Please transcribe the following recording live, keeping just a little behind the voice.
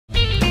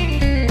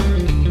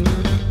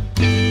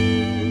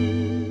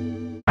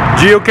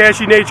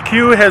Geocaching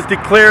HQ has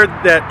declared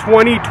that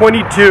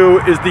 2022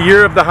 is the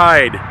year of the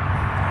hide.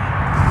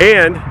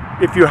 And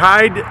if you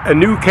hide a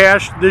new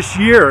cache this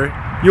year,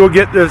 you'll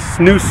get this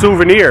new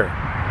souvenir.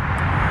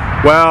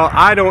 Well,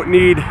 I don't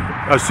need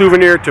a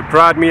souvenir to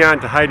prod me on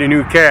to hide a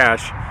new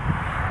cache.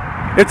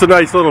 It's a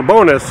nice little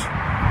bonus,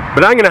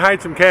 but I'm going to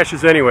hide some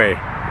caches anyway.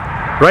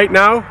 Right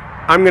now,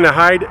 I'm going to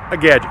hide a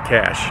Gadget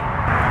Cache.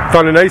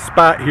 Found a nice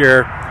spot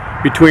here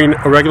between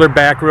a regular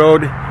back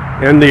road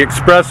and the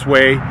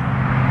expressway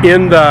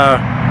in the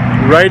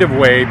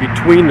right-of-way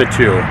between the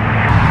two.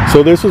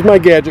 So this is my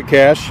Gadget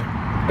Cache.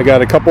 I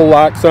got a couple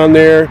locks on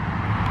there,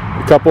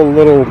 a couple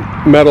little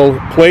metal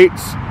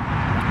plates,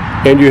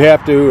 and you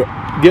have to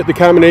get the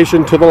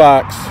combination to the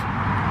locks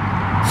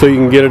so you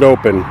can get it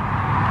open.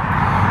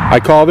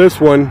 I call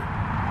this one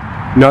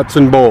nuts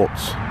and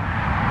bolts.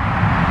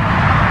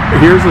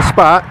 Here's the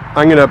spot.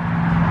 I'm going to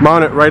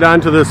mount it right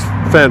onto this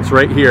fence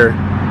right here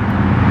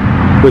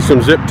with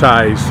some zip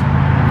ties.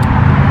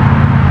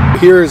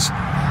 Here's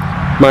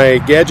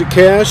my Gadget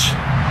Cache.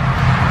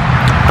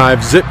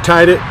 I've zip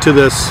tied it to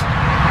this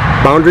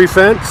boundary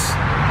fence.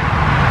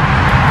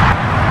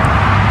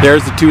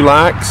 There's the two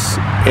locks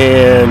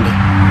and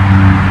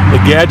the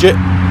gadget.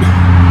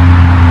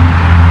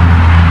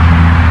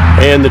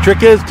 And the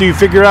trick is to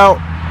figure out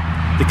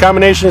the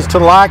combinations to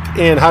the lock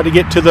and how to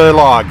get to the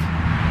log.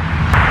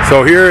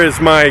 So here is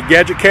my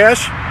Gadget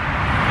Cache,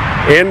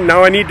 and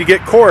now I need to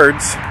get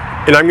cords,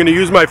 and I'm going to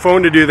use my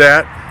phone to do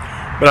that.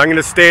 But I'm going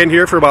to stand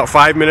here for about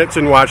 5 minutes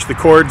and watch the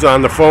cords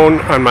on the phone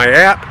on my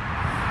app,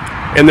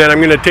 and then I'm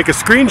going to take a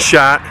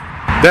screenshot.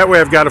 That way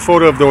I've got a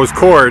photo of those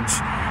cords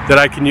that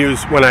I can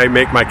use when I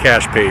make my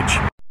cache page.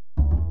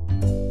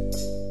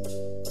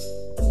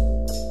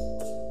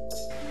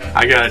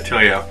 I gotta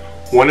tell you,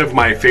 one of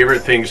my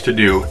favorite things to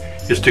do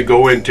is to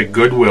go into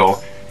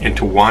Goodwill and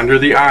to wander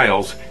the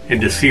aisles and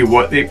to see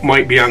what it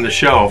might be on the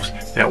shelves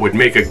that would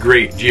make a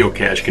great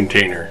geocache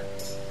container.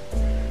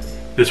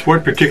 This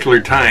one particular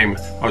time,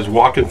 I was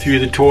walking through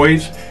the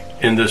toys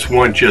and this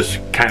one just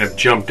kind of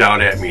jumped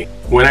out at me.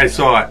 When I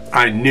saw it,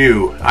 I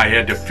knew I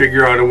had to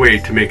figure out a way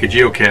to make a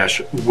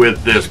geocache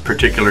with this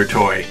particular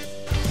toy.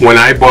 When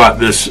I bought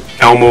this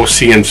Elmo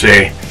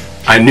CNC,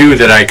 I knew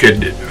that I could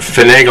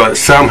finagle it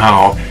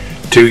somehow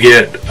to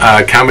get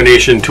a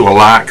combination to a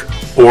lock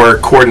or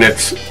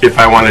coordinates if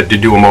I wanted to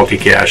do a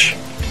multi-cache.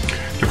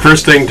 The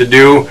first thing to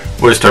do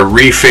was to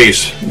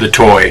reface the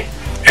toy.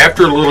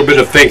 After a little bit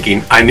of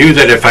thinking, I knew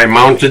that if I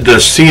mounted the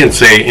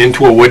CNC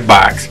into a wood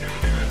box,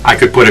 I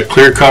could put a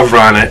clear cover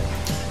on it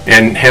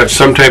and have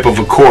some type of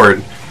a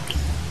cord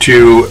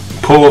to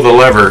pull the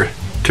lever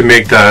to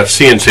make the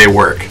CNC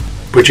work.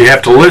 But you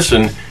have to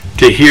listen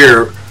to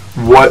hear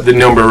what the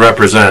number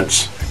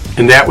represents.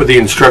 And that, with the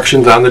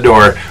instructions on the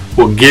door,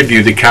 will give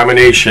you the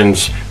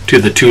combinations to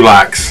the two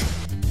locks.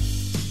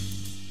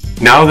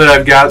 Now that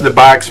I've got the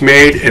box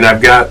made and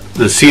I've got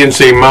the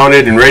CNC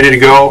mounted and ready to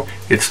go,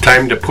 it's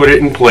time to put it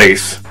in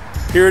place.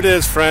 Here it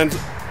is, friends,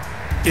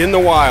 in the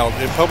wild.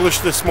 It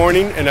published this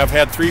morning and I've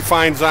had 3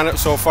 finds on it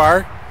so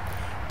far,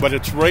 but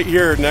it's right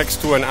here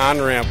next to an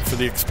on-ramp for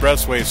the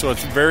expressway, so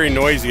it's very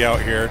noisy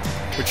out here,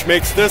 which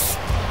makes this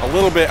a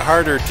little bit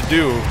harder to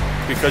do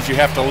because you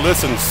have to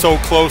listen so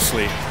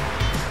closely.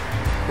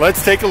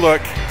 Let's take a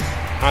look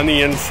on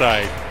the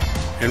inside.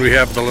 And we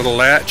have the little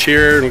latch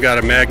here, and we got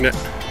a magnet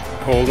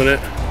holding it.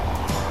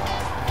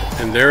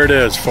 And there it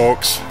is,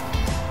 folks.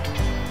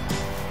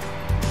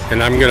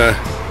 And I'm gonna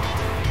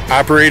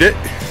operate it.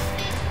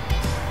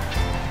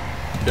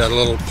 Got a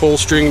little pull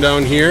string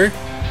down here.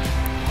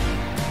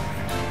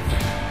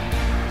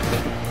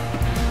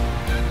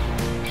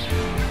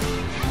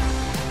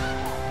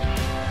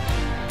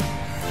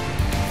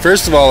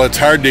 First of all, it's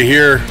hard to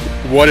hear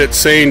what it's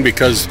saying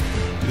because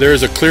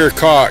there's a clear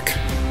caulk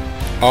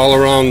all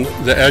around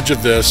the edge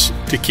of this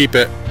to keep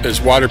it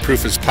as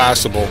waterproof as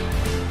possible.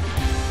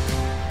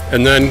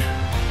 And then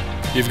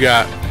you've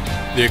got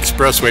the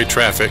expressway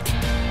traffic.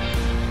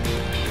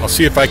 I'll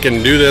see if I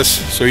can do this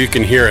so you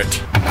can hear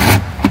it.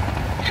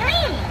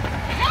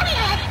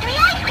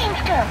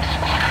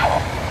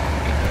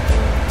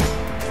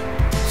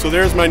 So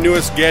there's my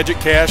newest Gadget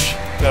Cache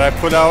that I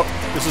put out.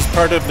 This is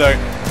part of the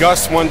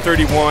GUS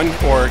 131,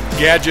 or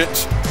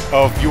Gadget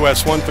of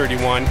US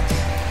 131.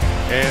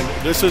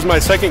 And this is my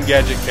second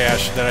Gadget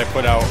Cache that I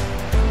put out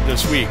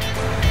this week.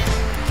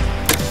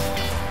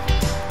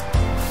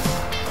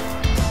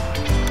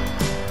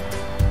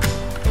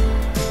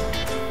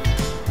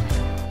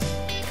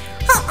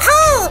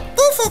 Hey,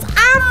 this is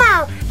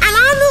Elmo, and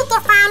I need to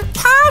find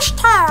cache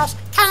tails.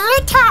 Can you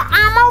tell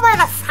Elmo where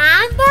to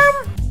find them?